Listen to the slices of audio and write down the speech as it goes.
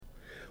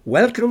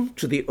Welcome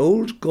to the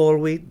Old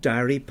Galway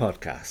Diary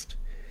podcast.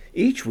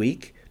 Each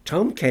week,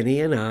 Tom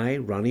Kenny and I,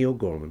 Ronnie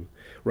O'Gorman,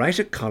 write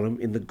a column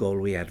in the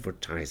Galway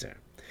Advertiser.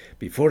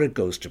 Before it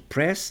goes to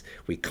press,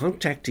 we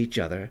contact each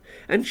other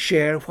and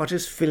share what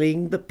is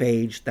filling the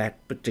page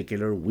that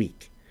particular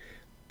week.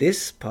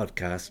 This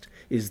podcast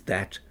is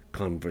that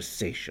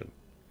conversation.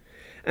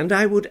 And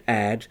I would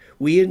add,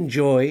 we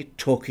enjoy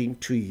talking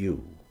to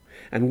you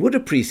and would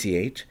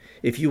appreciate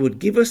if you would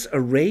give us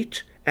a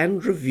rate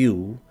and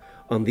review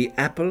on the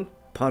Apple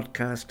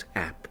Podcast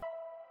app.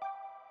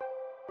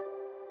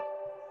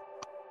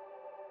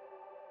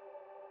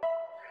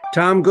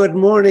 Tom, good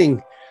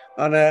morning.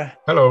 On a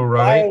Hello,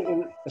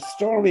 Ronnie. a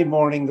stormy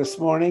morning this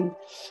morning,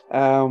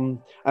 and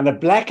a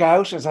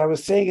blackout, as I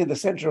was saying, in the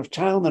centre of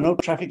town. There are no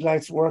traffic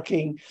lights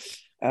working.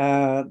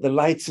 The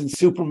lights in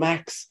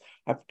Supermax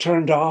have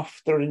turned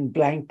off. They're in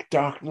blank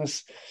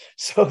darkness.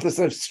 So there's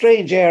a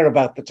strange air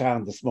about the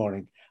town this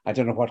morning. I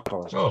don't know what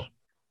caused it.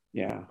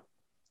 Yeah.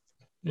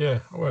 Yeah,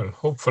 well,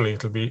 hopefully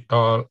it'll be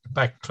all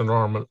back to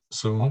normal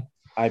soon.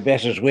 I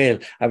bet it will.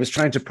 I was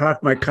trying to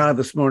park my car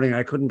this morning.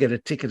 I couldn't get a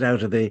ticket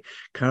out of the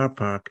car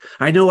park.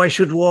 I know I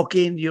should walk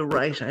in. You're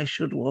right. I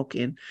should walk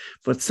in.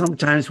 But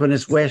sometimes when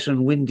it's wet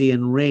and windy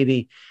and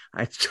rainy,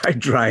 I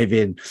drive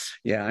in.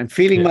 Yeah, I'm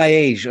feeling my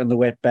age on the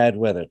wet, bad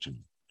weather.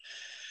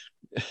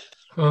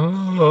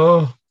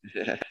 Oh.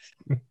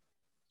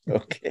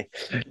 Okay.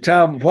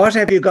 Tom, what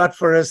have you got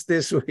for us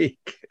this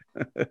week?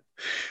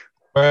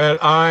 Well,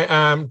 I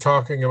am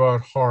talking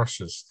about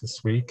horses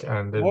this week,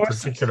 and in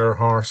particular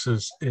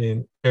horses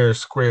in Eyre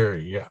Square,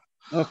 yeah.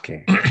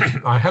 Okay.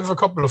 I have a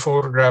couple of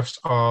photographs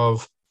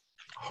of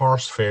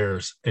horse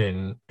fairs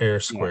in Eyre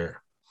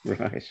Square.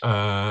 Yeah.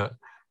 Right.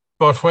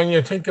 But when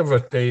you think of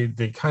it,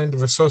 the kind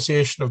of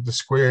association of the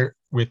square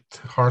with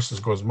horses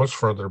goes much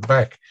further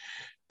back.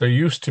 There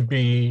used to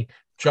be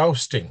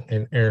jousting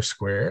in Eyre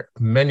Square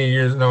many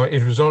years now.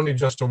 It was only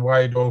just a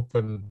wide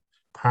open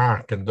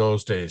park in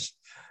those days.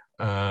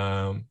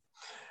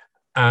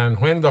 And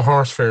when the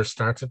horse fair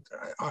started,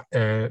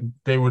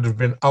 they would have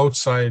been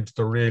outside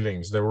the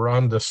railings. They were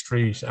on the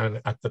street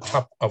and at the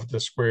top of the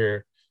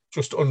square,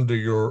 just under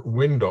your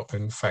window,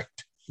 in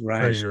fact,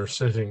 right, where you're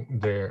sitting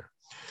there.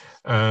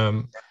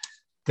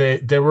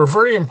 They were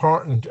very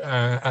important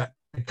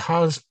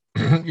because,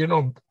 you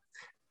know,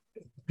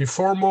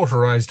 before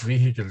motorized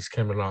vehicles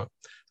came along,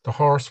 the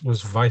horse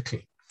was vital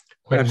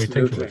when we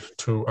think of it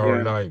to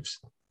our lives.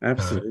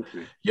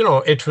 Absolutely. You know,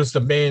 it was the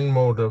main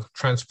mode of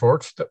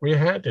transport that we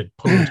had. It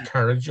pulled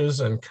carriages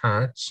and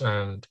carts,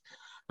 and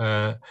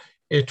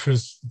it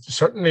was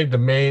certainly the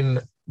main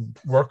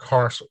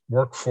workforce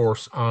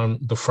on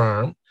the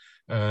farm.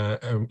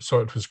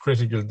 So it was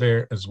critical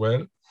there as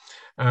well.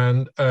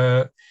 And,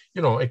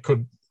 you know,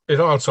 it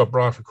also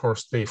brought, of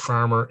course, the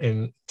farmer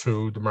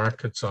into the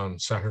markets on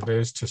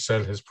Saturdays to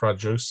sell his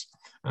produce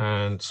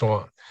and so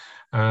on.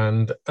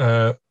 And,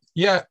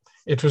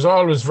 it was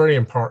always very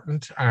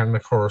important. And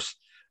of course,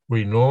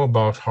 we know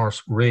about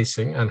horse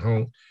racing and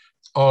how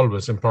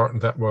always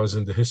important that was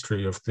in the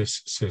history of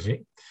this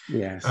city.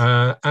 Yes.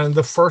 And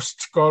the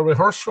first Galway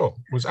Horse Show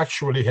was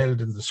actually held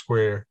in the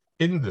square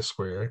in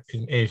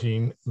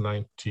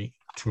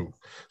 1892.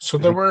 So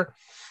there were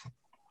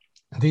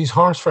these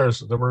horse fairs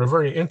that were a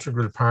very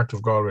integral part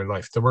of Galway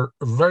life. They were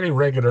a very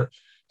regular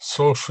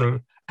social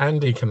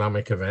and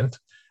economic event.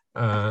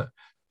 And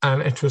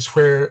it was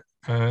where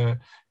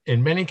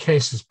in many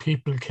cases,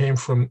 people came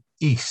from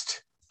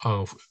east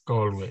of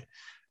Galway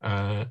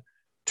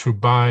to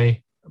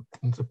buy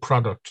the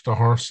product, the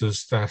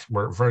horses that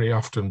were very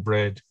often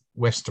bred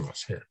west of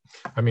us here.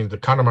 I mean, the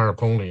Kylemore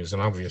pony is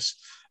an obvious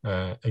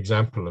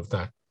example of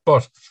that.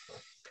 But,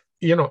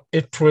 you know,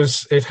 it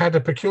had a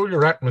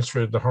peculiar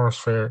atmosphere at the horse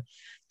fair.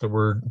 There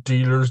were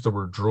dealers, there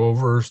were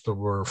drovers, there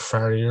were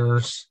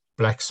farriers,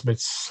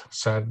 blacksmiths,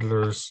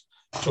 saddlers,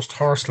 just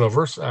horse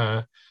lovers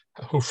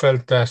who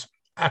felt that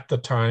at the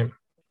time,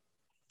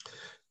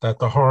 that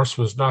the horse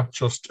was not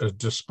just a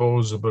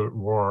disposable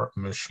war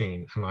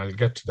machine. And I'll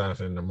get to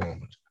that in a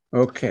moment.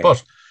 Okay.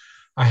 But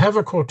I have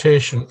a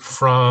quotation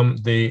from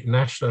the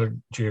National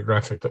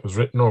Geographic that was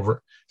written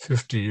over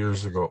 50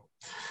 years ago.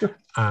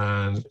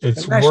 And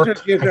it's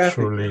worth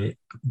actually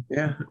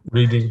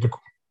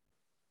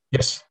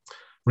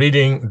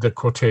reading the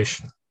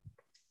quotation.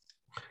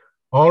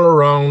 All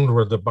around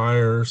were the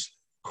buyers,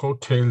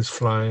 coattails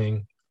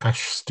flying,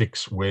 ash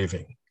sticks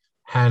waving,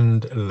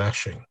 hand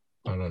lashing.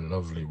 On a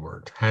lovely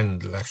word,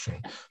 hand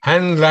lashing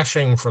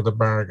for the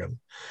bargain,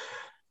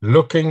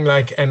 looking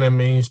like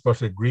enemies,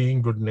 but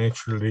agreeing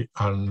good-naturedly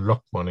on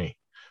luck money,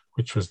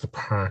 which was the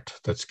part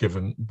that's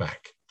given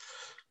back.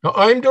 Now,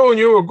 I'm doing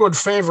you a good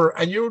favor,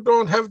 and you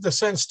don't have the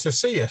sense to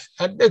see it,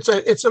 and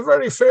it's a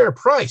very fair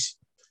price,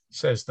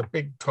 says the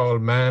big, tall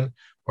man,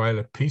 while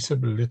a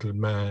peaceable little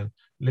man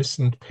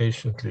listened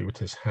patiently with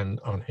his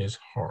hand on his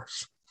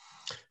horse.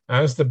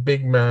 As the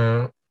big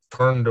man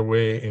turned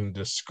away in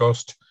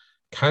disgust,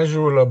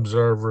 casual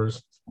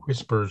observers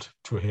whispered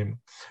to him,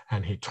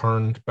 and he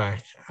turned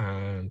back,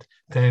 and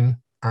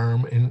then,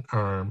 arm in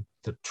arm,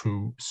 the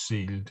two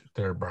sealed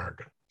their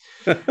bargain.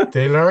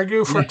 They'll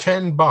argue for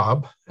 10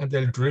 bob and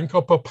they'll drink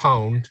up a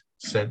pound,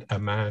 said a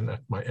man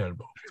at my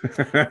elbow.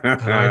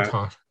 And I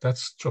thought,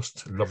 that's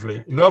just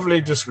lovely,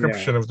 lovely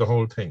description of the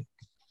whole thing.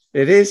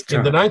 It is, Tom.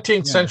 In the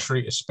 19th yeah.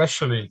 century,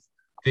 especially,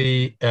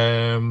 these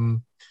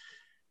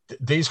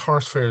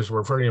horse fairs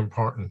were very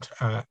important,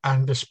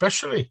 and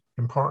especially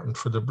important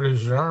for the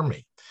British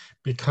Army,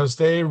 because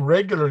they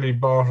regularly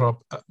bought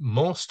up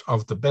most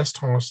of the best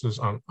horses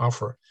on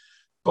offer.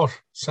 But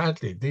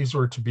sadly, these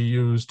were to be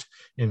used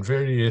in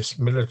various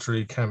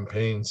military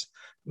campaigns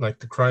like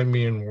the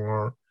Crimean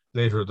War,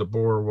 later the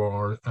Boer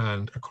War,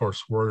 and of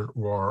course World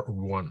War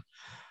I.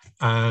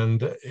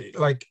 And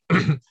like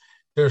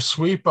their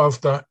sweep of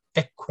the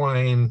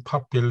equine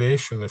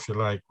population, if you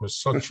like,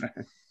 was such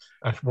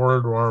at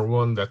World War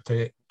I that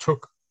they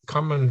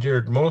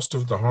commandeered most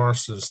of the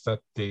horses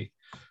that the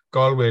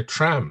Galway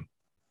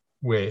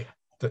tramway,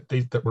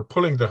 that were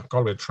pulling the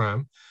Galway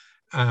tram,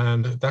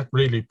 and that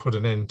really put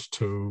an end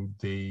to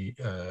the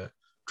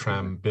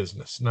tram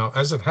business. Now,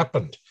 as it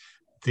happened,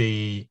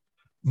 the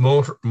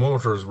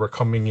motors were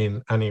coming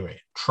in anyway.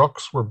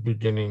 Trucks were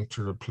beginning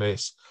to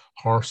replace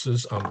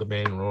horses on the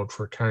main road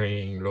for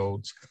carrying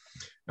loads.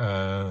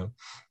 And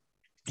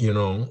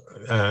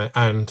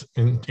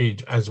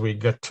indeed, as we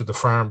get to the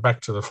farm,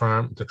 back to the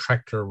farm, the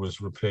tractor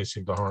was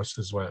replacing the horse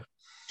as well.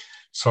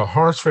 So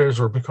horse fairs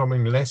were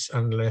becoming less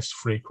and less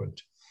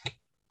frequent.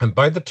 And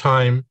by the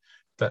time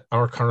that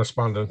our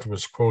correspondent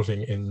was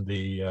quoting in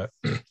the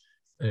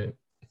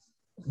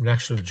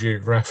National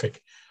Geographic,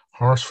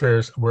 horse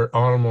fairs were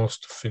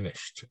almost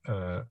finished.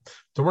 There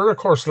were, of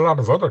course, a lot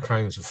of other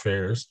kinds of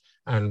fairs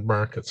and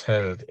markets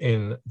held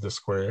in the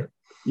square.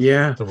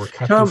 Yeah. There were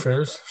cattle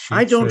fairs.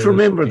 I don't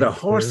remember the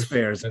horse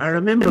fairs. I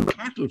remember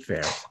cattle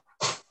fairs.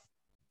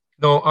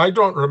 No, I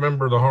don't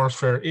remember the horse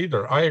fair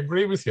either. I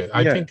agree with you.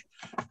 I think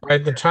by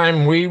the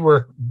time we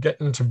were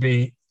getting to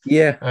be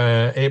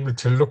able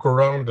to look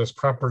around us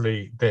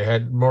properly, they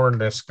had more or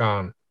less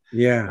gone.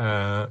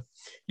 There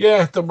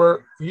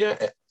were,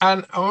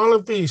 and all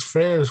of these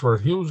fairs were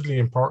hugely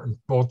important,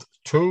 both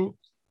to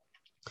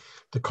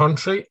the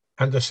country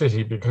and the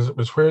city, because it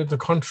was where the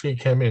country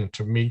came in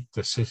to meet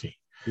the city.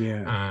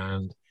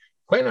 And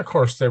when, of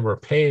course, they were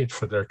paid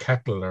for their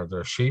cattle or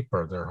their sheep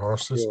or their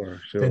horses,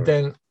 they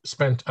then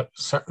spent a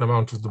certain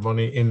amount of the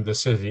money in the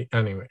city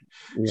anyway.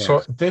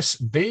 So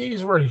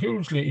these were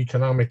hugely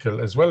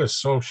economical as well as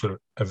social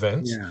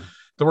events.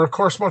 There were, of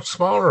course, much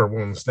smaller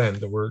ones then.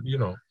 There were,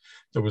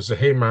 there was a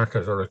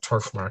Haymarket or a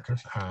turf market,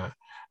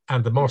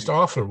 and the most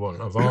awful one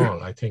of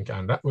all, I think,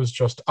 and that was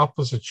just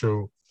opposite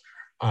you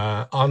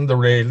on the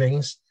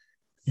railings,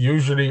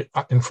 usually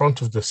in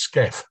front of the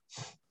skeff.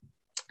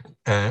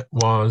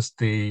 Was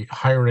the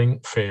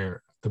hiring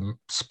fair, the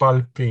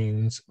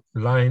spalpeens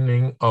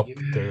lining up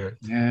there,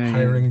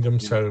 hiring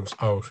themselves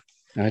out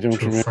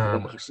to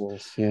farmers.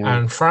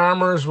 And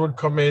farmers would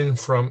come in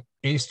from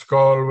East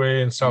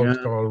Galway and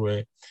South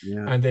Galway,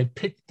 and they'd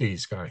pick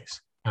these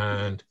guys.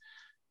 And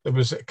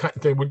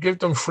they would give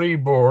them free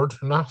board,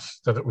 not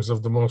that it was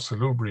of the most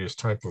salubrious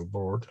type of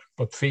board,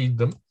 but feed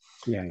them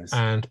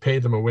and pay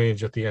them a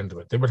wage at the end of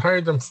it. They would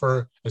hire them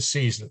for a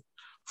season,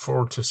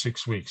 4 to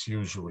 6 weeks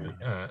usually.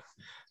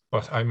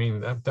 But I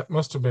mean, that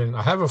must have been,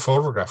 I have a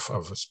photograph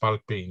of a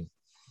spalpeen.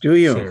 Do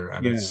you? Fair,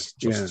 and it's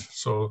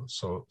just so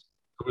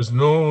there was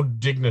no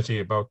dignity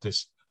about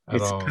this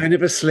at all. It's kind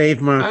of a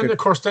slave market. And of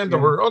course, then there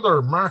were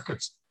other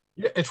markets.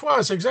 Yeah, it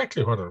was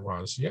exactly what it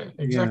was. Yeah,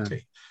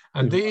 exactly.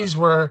 And these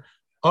were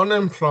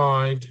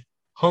unemployed,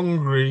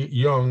 hungry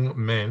young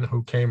men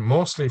who came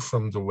mostly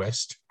from the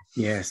West.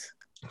 Yes.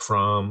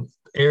 From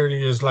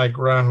areas like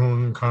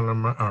Rahun,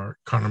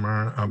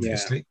 Connemara,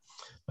 obviously.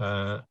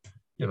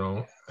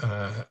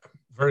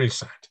 Very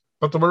sad.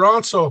 But there were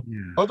also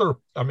other,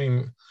 I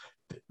mean,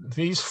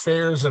 these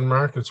fairs and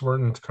markets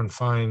weren't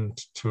confined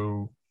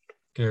to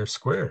Gare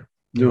Square.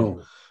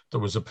 No. There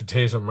was a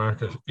potato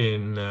market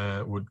in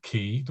Wood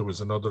Quay. There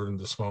was another in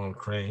the Small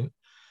Crane.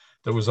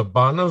 There was a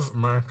Bonnov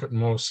market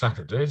most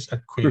Saturdays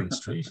at Queen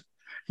Street.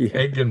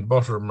 Egg and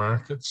butter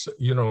markets,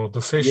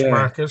 the fish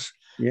market.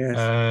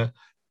 Yes.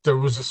 There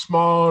was a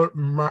small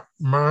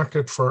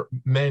market for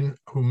men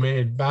who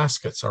made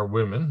baskets, or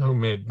women who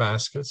made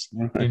baskets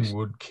in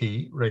Wood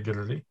Quay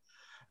regularly.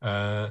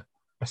 A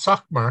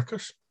sock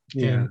market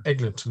in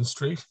Eglinton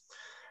Street.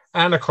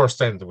 And of course,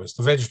 then there was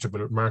the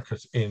vegetable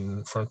market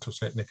in front of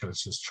St.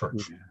 Nicholas's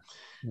Church.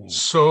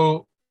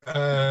 So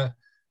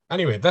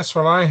anyway, that's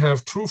what I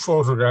have. 2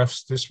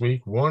 photographs this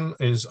week. One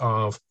is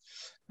of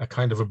a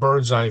kind of a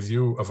bird's eye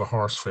view of a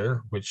horse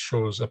fair, which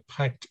shows a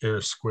packed air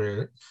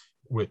square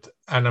with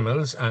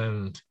animals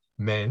and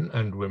men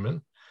and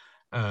women.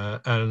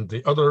 And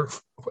the other,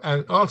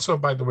 and also,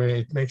 by the way,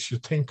 it makes you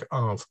think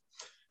of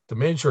the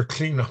major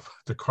cleanup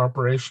the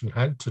corporation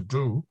had to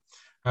do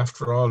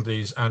after all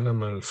these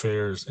animal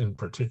fairs in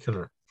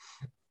particular,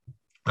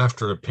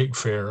 after a pig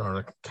fair or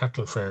a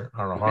cattle fair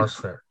or a horse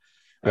fair.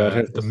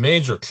 The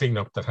major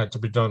cleanup that had to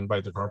be done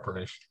by the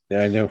corporation.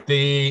 Yeah, I know.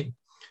 The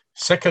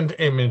second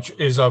image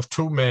is of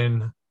 2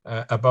 men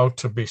about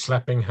to be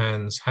slapping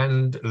hands,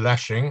 hand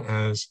lashing,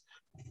 as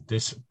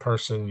this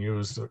person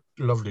used a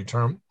lovely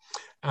term,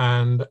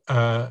 and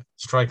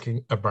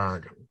striking a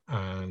bargain.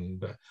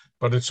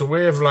 But it's a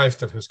way of life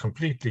that has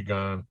completely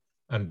gone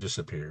and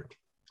disappeared.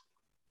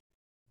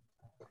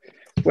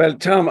 Well,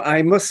 Tom,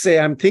 I must say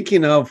I'm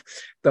thinking of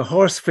the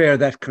horse fair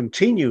that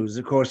continues.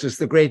 Of course, it's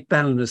the Great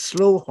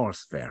Ballinasloe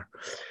Horse Fair.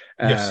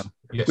 Yes.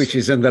 Which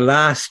is in the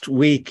last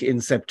week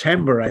in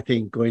September, I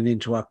think, going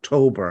into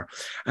October.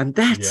 And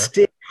that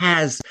still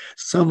has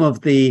some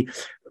of the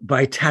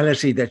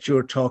vitality that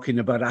you're talking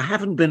about. I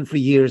haven't been for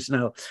years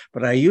now,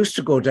 but I used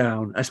to go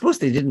down. I suppose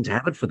they didn't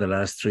have it for the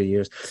last 3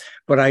 years,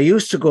 but I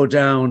used to go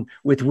down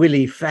with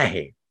Willie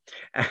Fahey.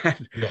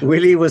 And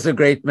Willie was a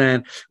great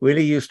man.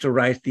 Willie used to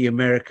write the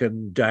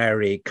American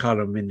Diary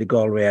column in the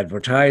Galway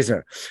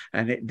Advertiser.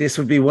 And this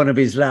would be one of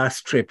his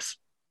last trips.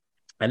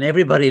 And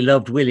everybody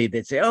loved Willie.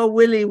 They'd say, "Oh,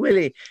 Willie,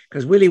 Willie,"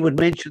 because Willie would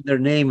mention their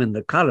name in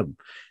the column.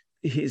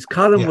 His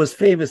column was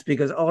famous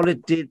because all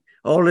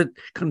it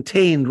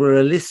contained were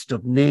a list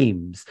of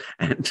names.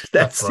 And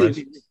that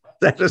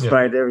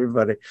satisfied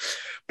everybody.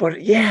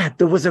 But yeah,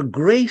 there was a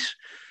great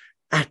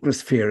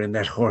atmosphere in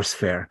that horse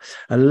fair.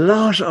 A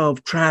lot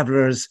of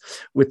travelers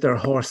with their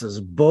horses,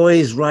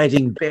 boys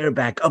riding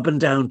bareback up and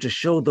down to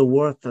show the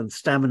worth and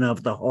stamina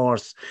of the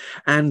horse,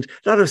 and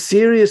a lot of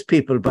serious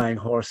people buying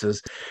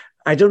horses.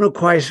 I don't know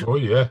quite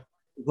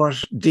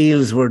what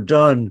deals were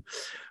done,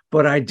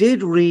 but I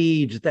did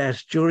read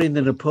that during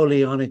the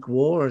Napoleonic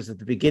Wars at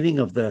the beginning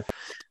of the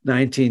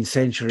 19th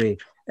century,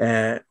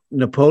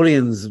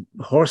 Napoleon's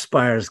horse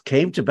buyers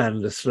came to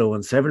Ballinasloe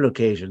on several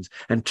occasions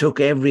and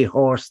took every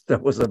horse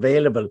that was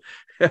available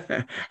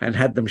and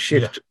had them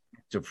shipped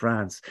to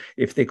France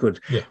if they could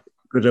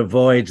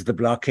avoid the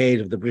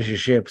blockade of the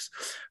British ships.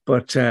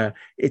 But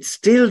it's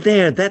still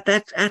there.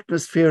 That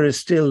atmosphere is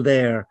still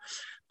there.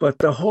 But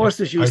the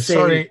horse, as you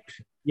say,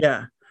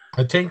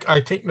 I think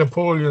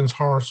Napoleon's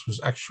horse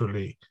was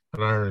actually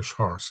an Irish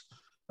horse,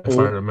 if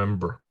I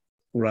remember.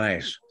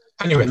 Right.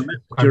 Anyway,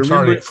 I'm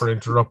sorry for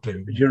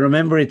interrupting. Do you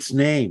remember its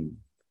name?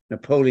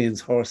 Napoleon's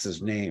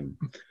horse's name?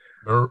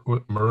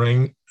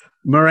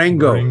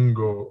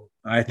 Marengo.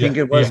 I think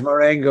it was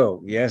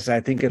Marengo. Yes, I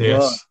think it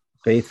was.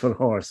 Faithful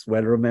horse,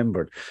 well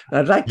remembered.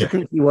 I'd like to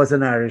think he was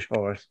an Irish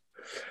horse.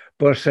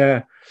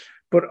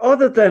 But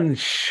other than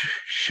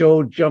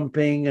show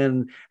jumping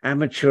and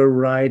amateur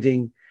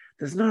riding,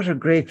 there's not a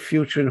great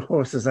future in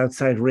horses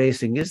outside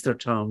racing, is there,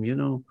 Tom? You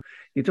know,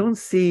 you don't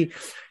see...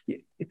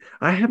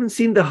 I haven't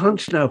seen the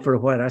hunt now for a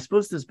while. I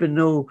suppose there's been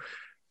no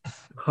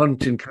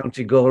hunt in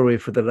County Galway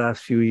for the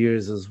last few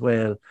years as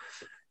well.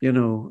 You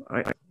know,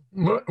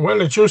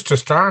 Well, it used to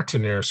start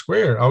in Ayr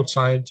Square,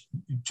 outside,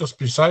 just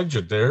beside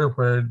you there,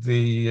 where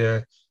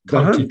the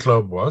county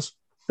club was.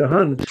 The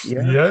hunt,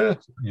 yeah.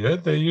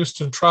 They used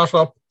to trot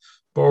up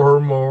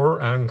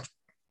Bohermore and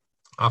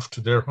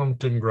after their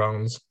hunting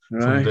grounds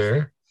from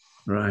there.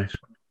 Right.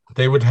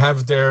 They would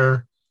have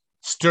their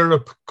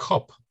stirrup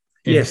cup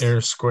in Ayr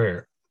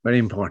Square. Very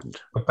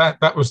important. But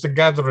that was the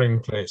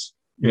gathering place.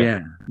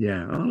 Yeah.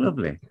 Oh,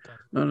 lovely.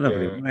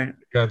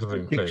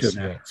 Gathering place,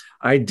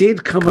 I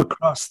did come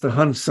across the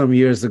hunt some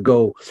years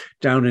ago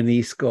down in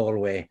East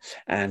Galway,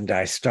 and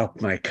I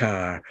stopped my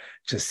car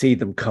to see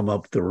them come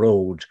up the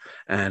road.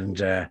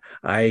 And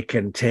I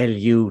can tell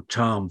you,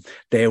 Tom,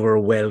 they were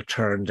well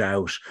turned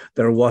out.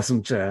 There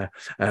wasn't a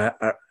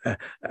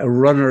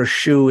runner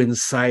shoe in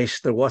sight.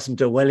 There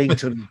wasn't a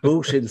Wellington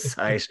boot in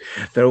sight.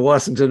 There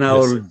wasn't an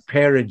old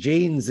pair of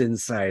jeans in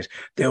sight.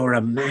 They were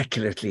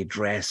immaculately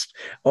dressed,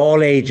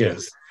 all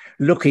ages.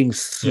 Looking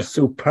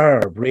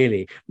superb,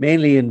 really,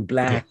 mainly in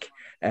black,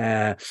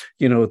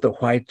 the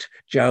white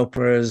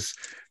jowpers,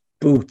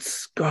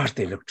 boots. God,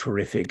 they look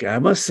terrific. I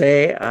must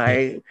say,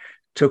 I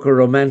took a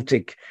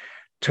romantic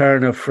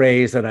turn of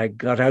phrase and I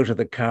got out of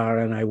the car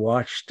and I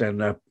watched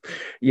and,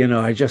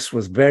 I just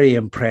was very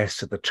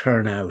impressed at the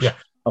turnout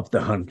of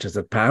the hunt as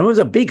it passed. It was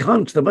a big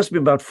hunt. There must have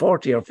been about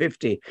 40 or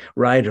 50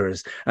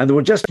 riders, and they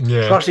were just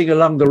trotting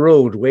along the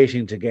road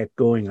waiting to get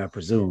going, I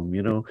presume,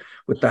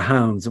 with the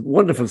hounds.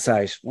 Wonderful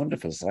sight.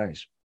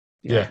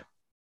 Yeah.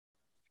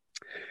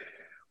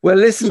 Well,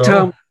 listen,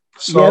 Tom.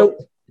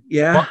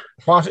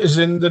 What is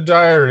in the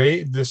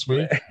diary this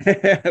week?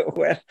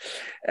 Well,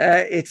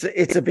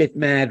 it's a bit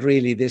mad,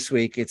 really, this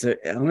week.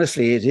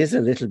 Honestly, it is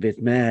a little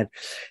bit mad.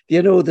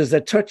 There's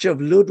a touch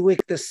of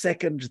Ludwig II,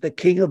 the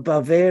King of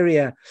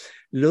Bavaria.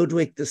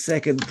 Ludwig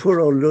II, poor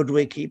old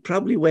Ludwig, he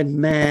probably went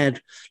mad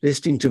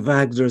listening to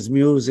Wagner's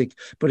music,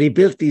 but he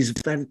built these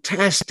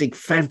fantastic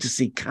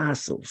fantasy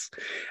castles.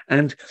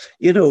 And,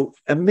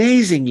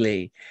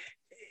 amazingly,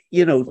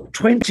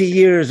 20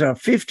 years or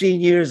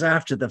 15 years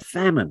after the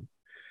famine,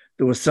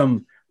 there was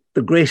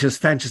the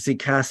greatest fantasy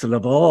castle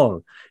of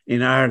all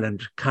in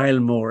Ireland,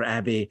 Kylemore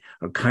Abbey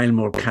or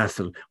Kylemore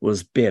Castle,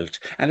 was built.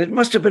 And it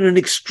must have been an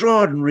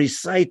extraordinary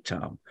sight,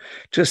 Tom,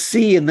 to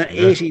see in the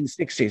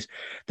 1860s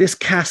this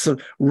castle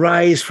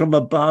rise from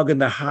a bog in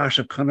the heart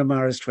of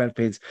Connemara's 12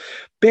 Pins,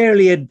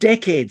 barely a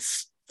decade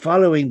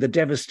following the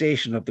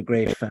devastation of the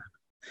Great Famine.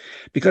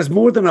 Because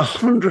more than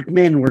 100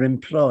 men were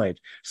employed,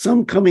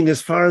 some coming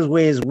as far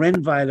away as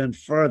Renville and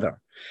further,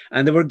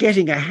 and they were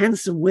getting a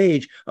handsome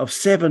wage of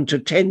 7 to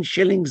 10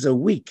 shillings a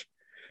week,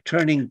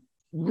 turning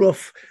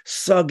rough,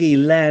 soggy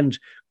land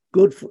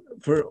good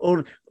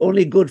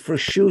only good for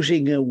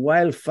shooting a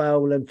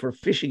wildfowl and for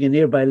fishing in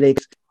nearby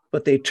lakes,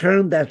 but they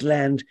turned that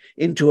land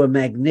into a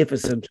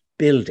magnificent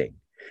building.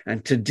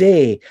 And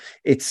today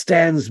it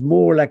stands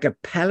more like a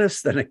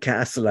palace than a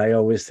castle, I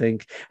always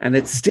think. And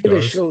it's still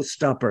a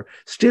showstopper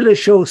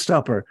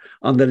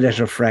on the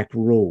Letterfrack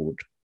Road.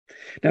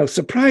 Now,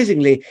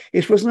 surprisingly,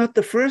 it was not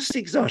the first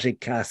exotic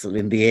castle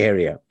in the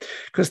area,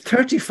 because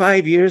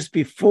 35 years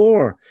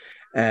before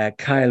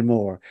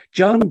Kylemore,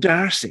 John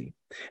Darcy,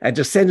 a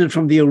descendant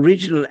from the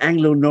original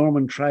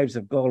Anglo-Norman tribes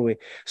of Galway,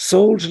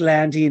 sold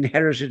land he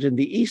inherited in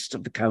the east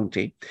of the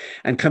county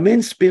and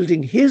commenced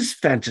building his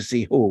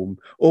fantasy home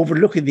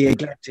overlooking the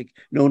Atlantic,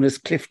 known as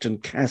Clifton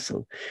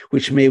Castle,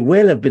 which may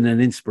well have been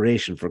an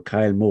inspiration for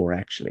Kylemore,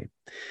 actually.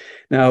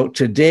 Now,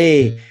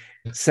 today,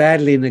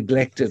 sadly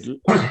neglected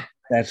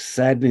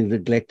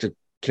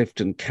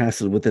Clifton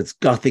Castle with its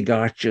Gothic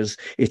arches,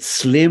 its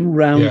slim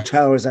round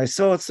towers. I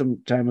saw it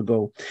some time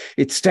ago.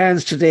 It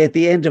stands today at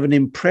the end of an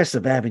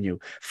impressive avenue,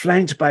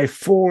 flanked by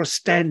 4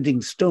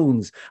 standing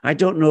stones. I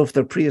don't know if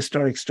they're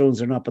prehistoric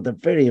stones or not, but they're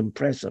very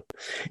impressive.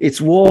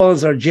 Its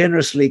walls are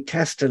generously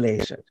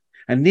castellated.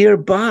 And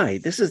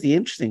nearby, this is the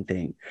interesting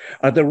thing,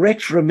 are the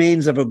wrecked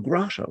remains of a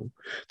grotto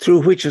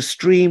through which a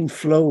stream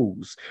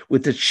flows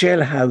with the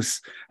shell house.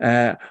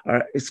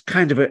 It's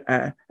kind of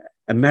a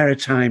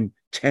maritime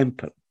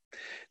temple.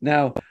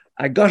 Now,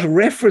 I got a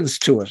reference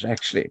to it,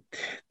 actually.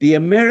 The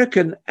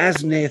American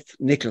Asnath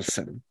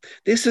Nicholson.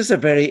 This is a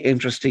very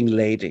interesting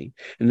lady,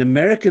 an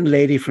American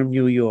lady from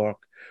New York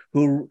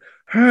who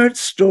heard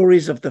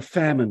stories of the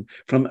famine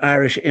from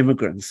Irish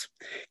immigrants,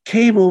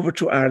 came over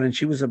to Ireland.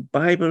 She was a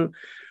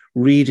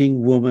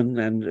Bible-reading woman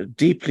and a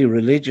deeply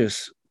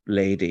religious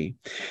lady.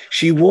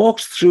 She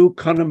walked through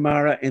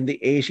Connemara in the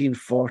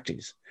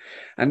 1840s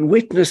and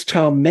witnessed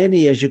how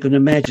many, as you can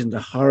imagine,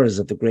 the horrors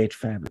of the Great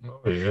Famine.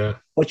 Oh, yeah.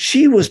 But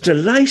she was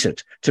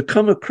delighted to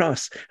come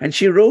across, and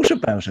she wrote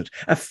about it,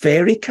 a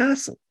fairy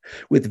castle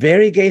with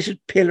variegated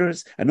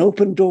pillars, an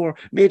open door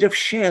made of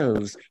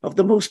shells of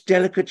the most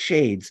delicate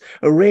shades,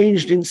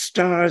 arranged in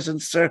stars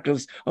and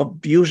circles of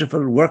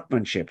beautiful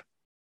workmanship.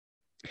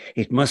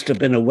 It must have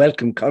been a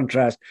welcome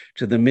contrast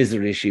to the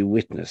misery she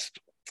witnessed.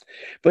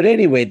 But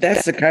anyway,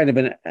 that's a kind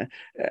of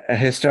a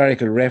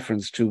historical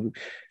reference to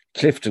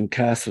Clifton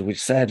Castle,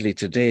 which sadly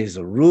today is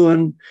a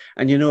ruin.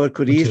 And, you know, it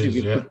could easily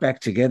be put back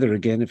together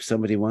again if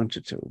somebody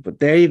wanted to. But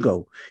there you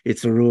go.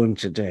 It's a ruin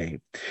today.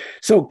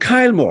 So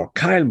Kylemore.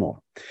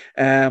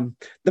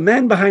 The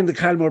man behind the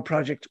Kylemore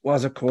project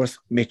was, of course,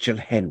 Mitchell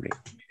Henry,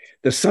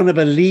 the son of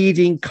a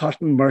leading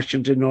cotton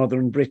merchant in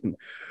northern Britain,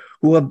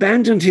 who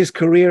abandoned his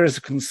career as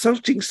a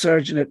consulting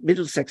surgeon at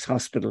Middlesex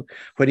Hospital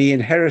when he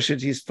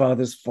inherited his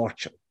father's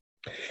fortune.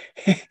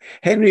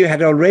 Henry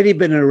had already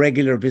been a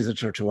regular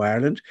visitor to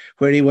Ireland,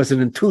 where he was an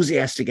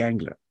enthusiastic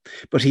angler,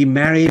 but he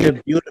married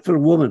a beautiful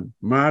woman,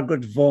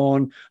 Margaret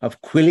Vaughan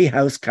of Quilly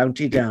House,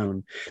 County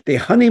Down. They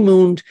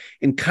honeymooned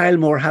in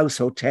Kylemore House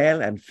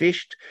Hotel and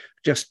fished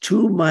just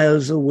 2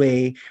 miles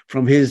away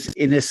from his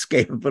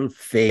inescapable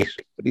fate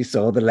when he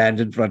saw the land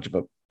in front of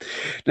him.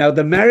 Now,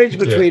 the marriage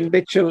between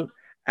Mitchell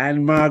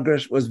and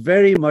Margaret was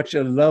very much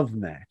a love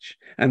match,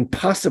 and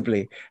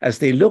possibly as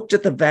they looked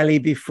at the valley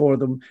before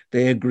them,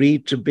 they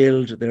agreed to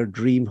build their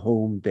dream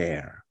home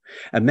there.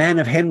 A man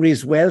of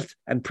Henry's wealth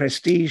and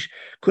prestige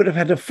could have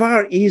had a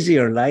far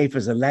easier life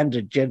as a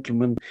landed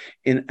gentleman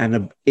in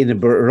a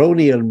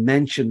baronial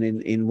mansion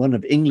in one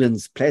of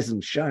England's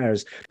pleasant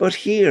shires, but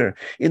here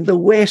in the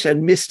wet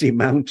and misty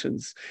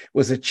mountains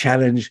was a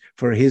challenge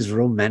for his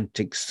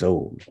romantic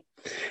soul.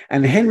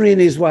 And Henry and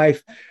his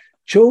wife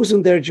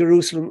chosen their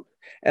Jerusalem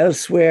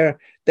elsewhere,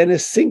 then a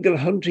single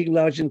hunting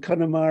lodge in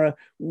Connemara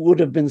would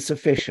have been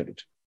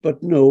sufficient.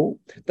 But no,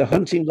 the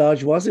hunting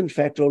lodge was in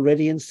fact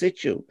already in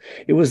situ.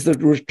 It was the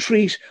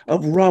retreat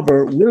of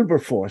robber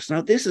Wilberforce.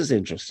 Now, this is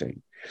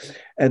interesting.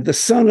 The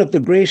son of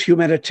the great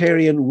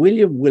humanitarian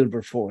William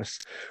Wilberforce,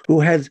 who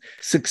had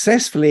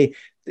successfully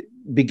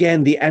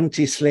began the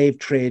anti-slave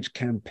trade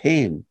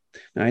campaign.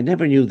 Now, I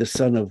never knew the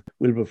son of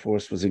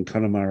Wilberforce was in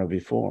Connemara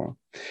before.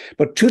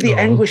 But to the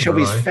anguish of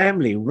his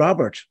family,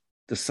 Robert,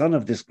 the son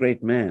of this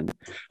great man,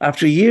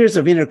 after years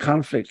of inner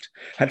conflict,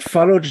 had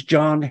followed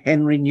John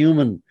Henry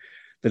Newman,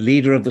 the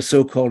leader of the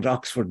so-called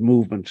Oxford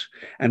movement,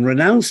 and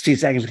renounced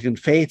his Anglican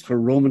faith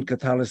for Roman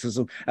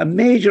Catholicism, a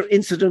major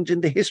incident in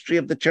the history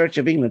of the Church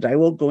of England. I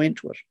won't go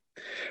into it.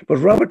 But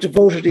Robert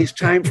devoted his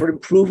time for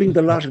improving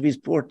the lot of his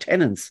poor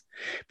tenants,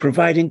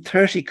 providing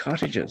 30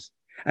 cottages,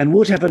 and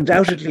would have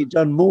undoubtedly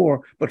done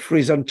more, but for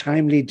his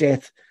untimely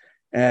death,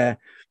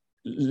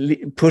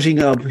 putting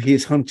up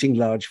his hunting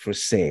lodge for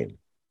sale.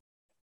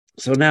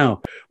 So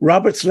now,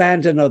 Robert's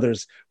land and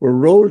others were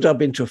rolled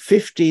up into a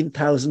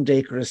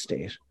 15,000-acre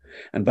estate.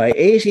 And by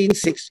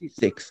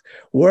 1866,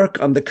 work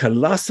on the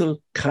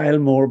colossal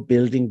Kylemore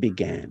building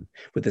began,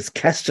 with its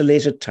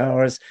castellated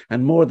towers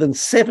and more than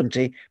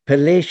 70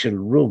 palatial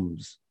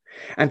rooms.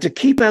 And to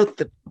keep out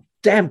the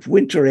damp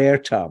winter air,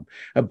 Tom,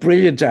 a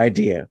brilliant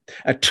idea.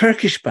 A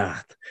Turkish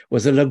bath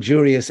was a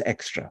luxurious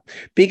extra,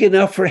 big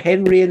enough for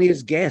Henry and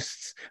his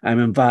guests. I'm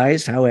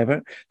advised,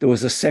 however, there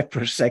was a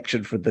separate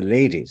section for the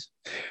ladies.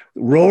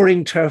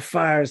 Roaring turf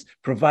fires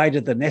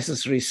provided the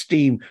necessary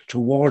steam to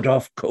ward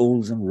off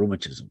colds and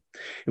rheumatism.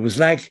 It was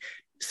like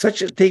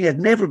such a thing had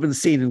never been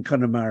seen in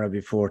Connemara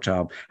before,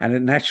 Tom, and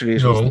it naturally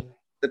was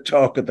the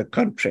talk of the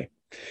country.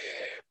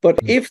 But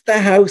if the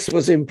house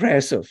was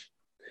impressive,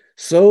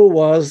 so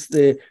was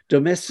the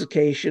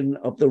domestication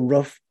of the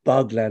rough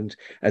bogland,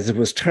 as it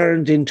was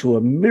turned into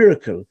a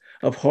miracle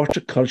of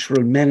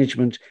horticultural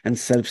management and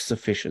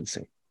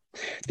self-sufficiency.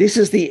 This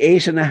is the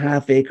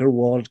 8.5-acre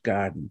walled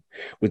garden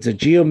with the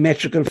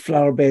geometrical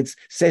flower beds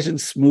set in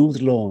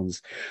smooth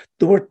lawns.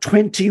 There were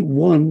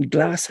 21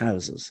 glass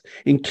houses,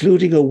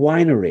 including a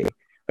winery,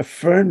 a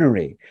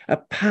fernery, a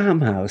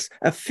palm house,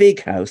 a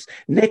fig house,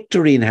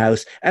 nectarine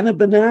house, and a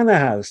banana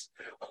house,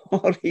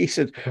 all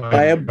heated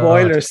by a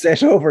boiler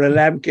set over a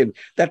lambkin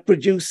that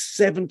produced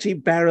 70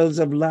 barrels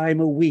of lime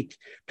a week,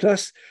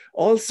 plus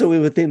also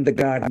within the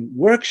garden,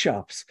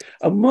 workshops,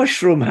 a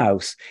mushroom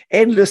house,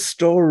 endless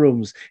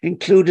storerooms,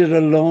 included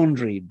a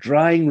laundry,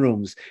 drying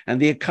rooms,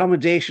 and the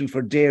accommodation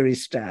for dairy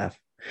staff.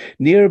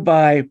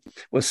 Nearby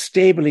was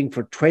stabling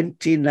for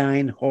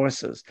 29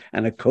 horses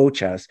and a coach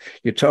house.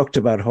 You talked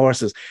about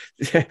horses.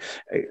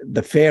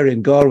 The fair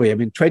in Galway,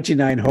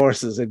 29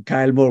 horses in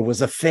Kylemore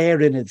was a fair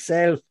in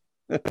itself.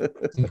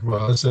 It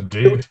was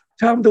indeed.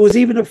 Tom, there was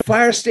even a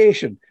fire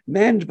station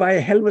manned by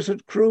a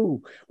helmeted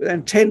crew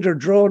and tender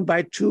drawn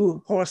by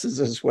 2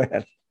 horses as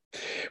well.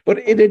 But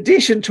in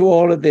addition to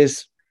all of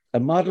this, a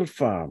model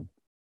farm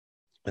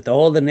with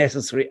all the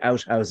necessary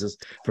outhouses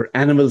for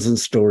animals and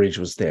storage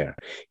was there.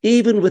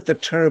 Even with the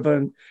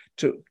turbine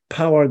to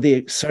power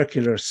the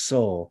circular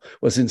saw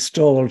was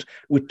installed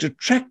with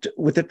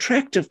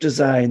attractive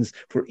designs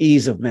for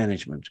ease of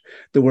management.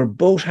 There were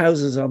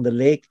boathouses on the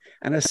lake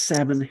and a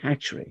salmon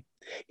hatchery.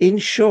 In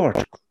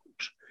short,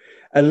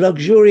 a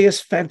luxurious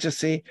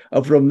fantasy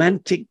of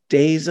romantic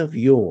days of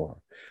yore,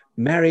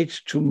 married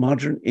to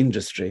modern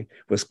industry,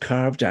 was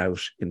carved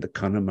out in the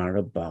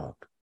Connemara bog.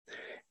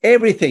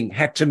 Everything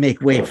had to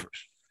make way for it.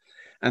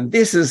 And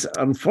this is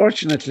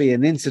unfortunately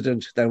an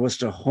incident that was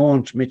to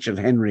haunt Mitchell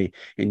Henry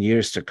in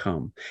years to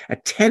come. A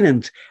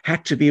tenant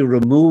had to be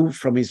removed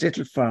from his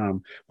little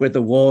farm where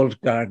the walled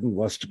garden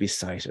was to be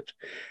sited.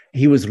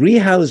 He was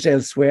rehoused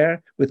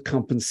elsewhere with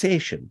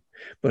compensation.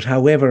 But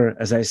however,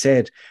 as I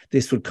said,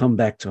 this would come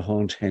back to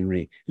haunt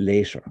Henry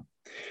later.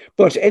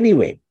 But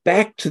anyway,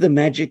 back to the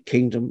magic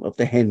kingdom of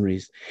the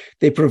Henrys.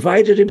 They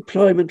provided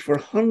employment for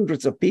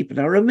hundreds of people.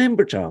 Now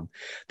remember, Tom,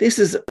 this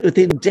is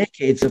within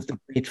decades of the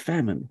Great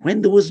Famine,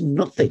 when there was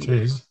nothing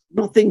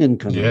in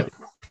Connemara. Yeah.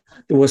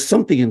 There was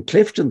something in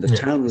Clifton, the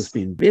town was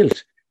being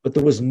built, but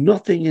there was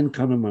nothing in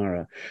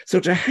Connemara. So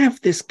to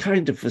have this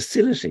kind of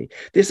facility,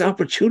 this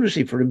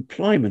opportunity for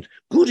employment,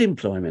 good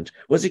employment,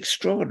 was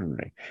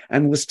extraordinary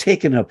and was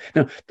taken up.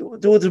 Now,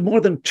 there was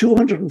more than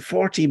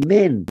 240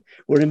 men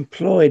were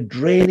employed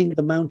draining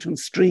the mountain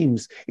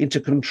streams into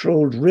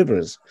controlled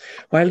rivers,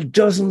 while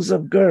dozens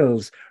of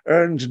girls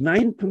earned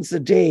 9p a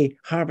day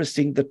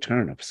harvesting the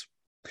turnips.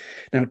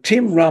 Now,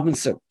 Tim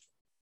Robinson,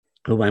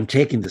 who I'm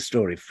taking the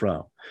story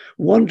from,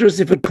 wonders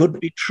if it could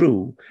be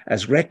true,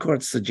 as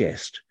records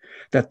suggest,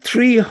 that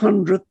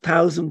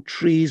 300,000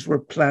 trees were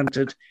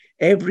planted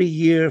every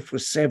year for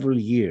several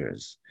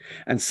years.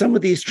 And some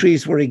of these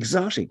trees were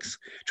exotics,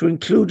 to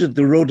include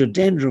the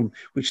rhododendron,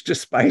 which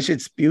despite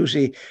its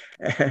beauty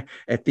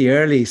at the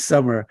early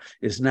summer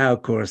is now,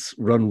 of course,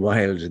 run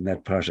wild in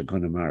that part of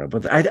Connemara.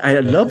 But I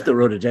love the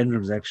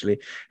rhododendrons, actually,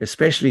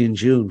 especially in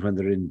June when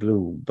they're in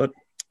bloom. But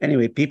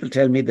anyway, people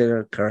tell me they're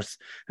a curse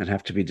and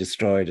have to be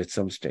destroyed at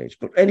some stage.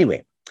 But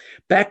anyway,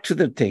 back to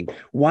the thing.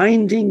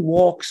 Winding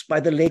walks by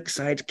the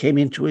lakeside came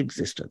into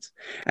existence,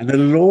 and a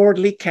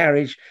lordly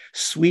carriage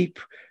sweep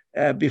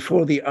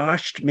before the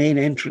arched main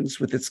entrance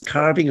with its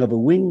carving of a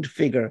winged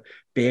figure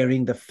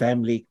bearing the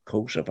family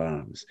coat of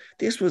arms.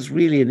 This was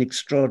really an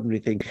extraordinary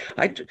thing.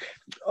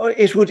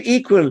 It would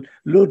equal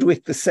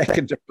Ludwig II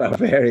of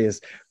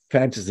Bavaria's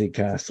fantasy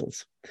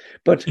castles.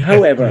 But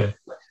however,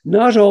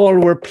 not all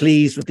were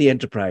pleased with the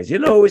enterprise.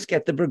 You'll always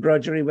get the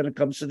begrudgery when it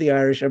comes to the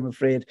Irish, I'm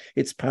afraid.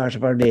 It's part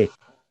of our nature.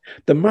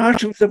 The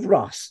Martins of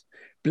Ross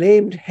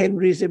blamed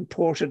Henry's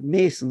imported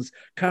masons,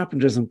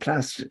 carpenters, and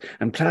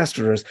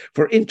plasterers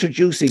for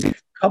introducing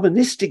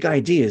communistic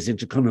ideas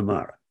into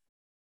Connemara.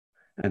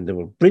 And they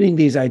were bringing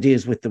these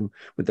ideas with them,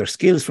 with their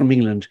skills from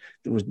England.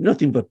 There was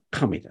nothing but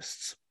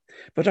communists.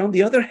 But on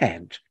the other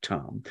hand,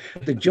 Tom,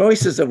 the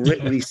Joyces of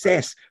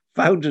Recess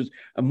founded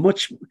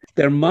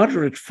their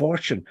moderate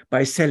fortune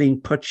by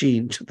selling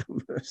poachine to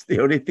them. That's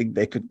the only thing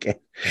they could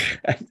get.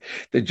 And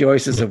the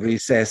Joyces of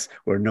Recess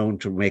were known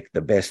to make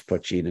the best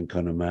poachine in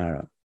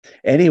Connemara.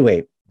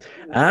 Anyway,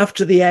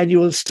 after the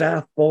annual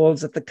staff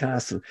balls at the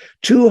castle,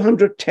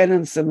 200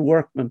 tenants and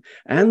workmen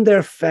and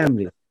their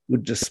families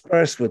would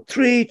disperse with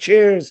 3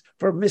 cheers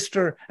for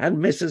Mr. and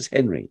Mrs.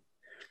 Henry.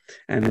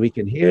 And we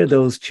can hear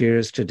those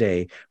cheers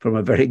today from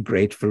a very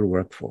grateful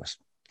workforce.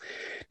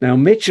 Now,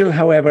 Mitchell,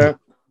 however,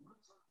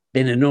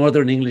 being a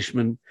Northern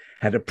Englishman,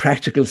 had a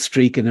practical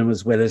streak in him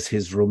as well as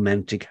his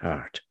romantic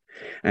heart.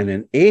 And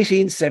in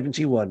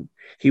 1871,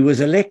 he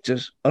was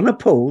elected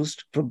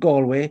unopposed for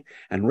Galway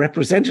and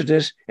represented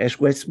it at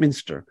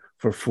Westminster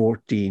for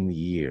 14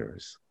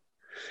 years.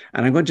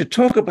 And I'm going to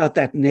talk about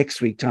that next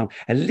week, Tom,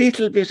 a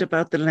little bit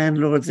about the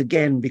landlords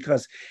again,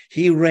 because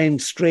he ran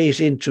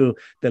straight into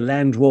the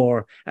land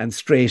war and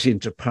straight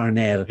into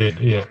Parnell,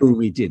 who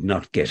we did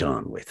not get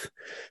on with.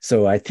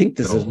 So I think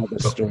there's another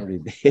story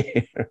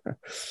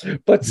there.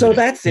 But so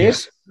that's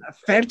it.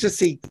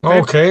 Fantasy.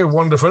 Okay,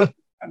 wonderful.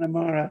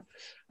 Connemara.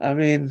 I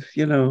mean,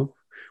 you know,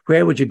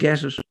 where would you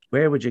get it?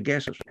 Where would you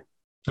get it?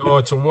 Oh,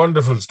 it's a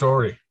wonderful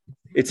story.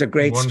 It's a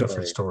great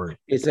story.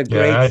 It's a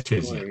great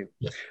story.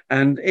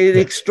 And an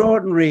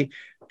extraordinary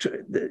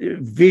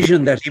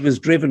vision that he was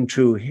driven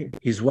to,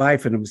 his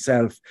wife and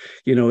himself,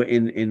 you know,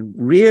 in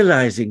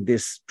realizing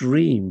this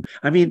dream.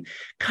 I mean,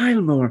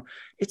 Kylemore,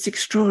 it's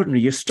extraordinary.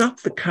 You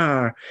stop the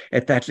car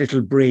at that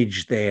little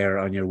bridge there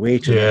on your way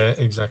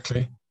to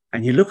exactly.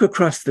 And you look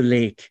across the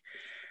lake.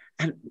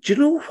 And do you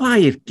know why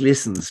it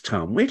glistens,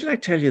 Tom? Wait till I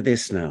tell you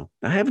this now.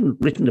 I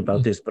haven't written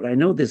about this, but I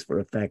know this for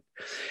a fact.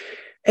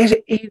 At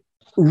a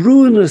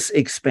ruinous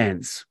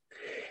expense,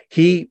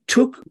 he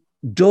took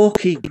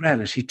Dalkey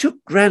granite. He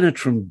took granite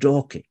from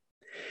Dalkey.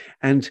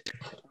 And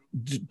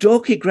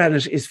Dalkey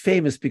granite is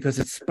famous because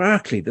it's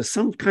sparkly. There's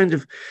some kind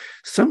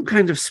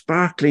of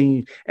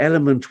sparkling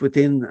element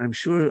within. I'm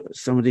sure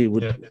somebody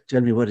would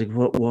tell me what it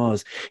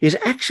was. It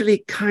actually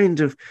kind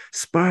of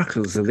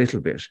sparkles a little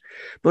bit,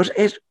 but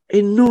at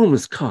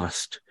enormous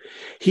cost.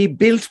 He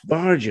built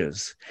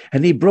barges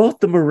and he brought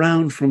them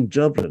around from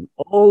Dublin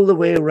all the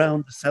way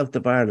around the south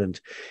of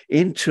Ireland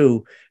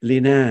into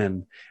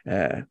Leenane,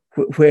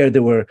 where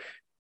they were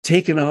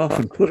taken off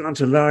and put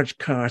onto large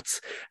carts,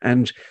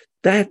 and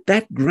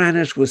that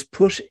granite was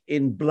put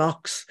in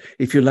blocks,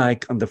 if you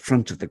like, on the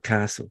front of the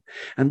castle.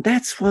 And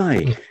that's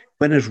why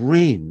when it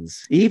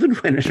rains, even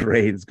when it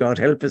rains, God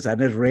help us,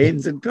 and it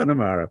rains in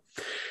Connemara,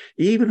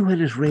 even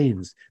when it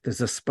rains, there's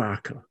a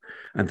sparkle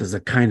and there's a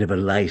kind of a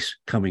light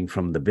coming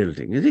from the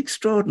building. It's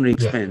extraordinary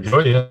expense.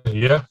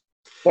 Yeah.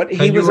 But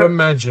Can you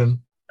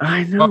imagine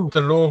I know what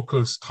the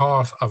locals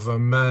thought of a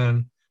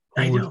man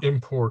who would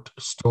import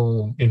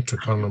stone into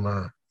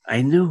Connemara?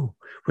 I know.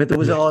 Where there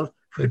was all...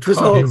 It was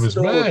all he was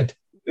mad.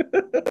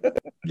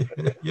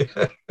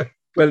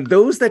 Well,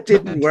 those that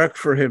didn't work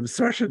for him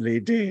certainly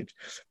did,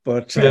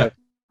 but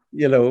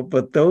you know,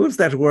 but those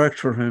that worked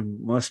for him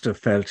must have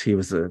felt he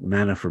was a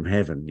manna from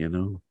heaven, you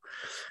know.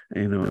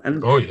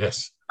 And oh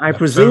yes, I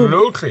presume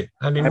absolutely,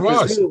 and he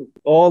was.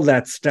 All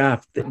that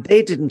staff,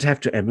 they didn't have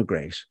to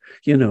emigrate.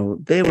 You know,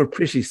 they were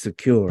pretty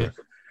secure.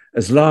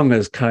 As long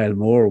as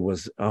Kylemore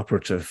was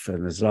operative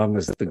and as long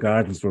as the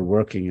gardens were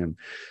working and,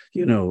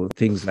 you know,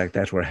 things like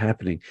that were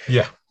happening.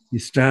 Yeah. The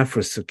staff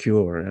was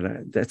secure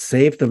and that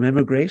saved them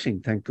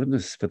emigrating. Thank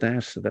goodness for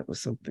that. So that was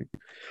something.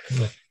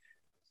 Yeah.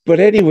 But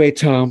anyway,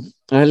 Tom,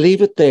 I'll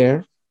leave it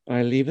there.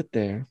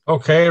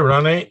 Okay,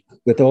 Ronnie.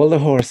 With all the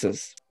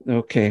horses.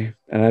 Okay.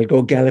 And I'll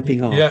go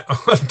galloping on. Yeah,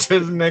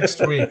 until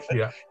next week.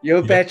 Yeah.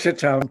 You betcha,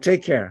 Tom.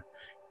 Take care.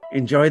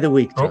 Enjoy the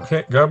week, Tom.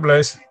 Okay, God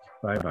bless.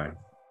 Bye-bye.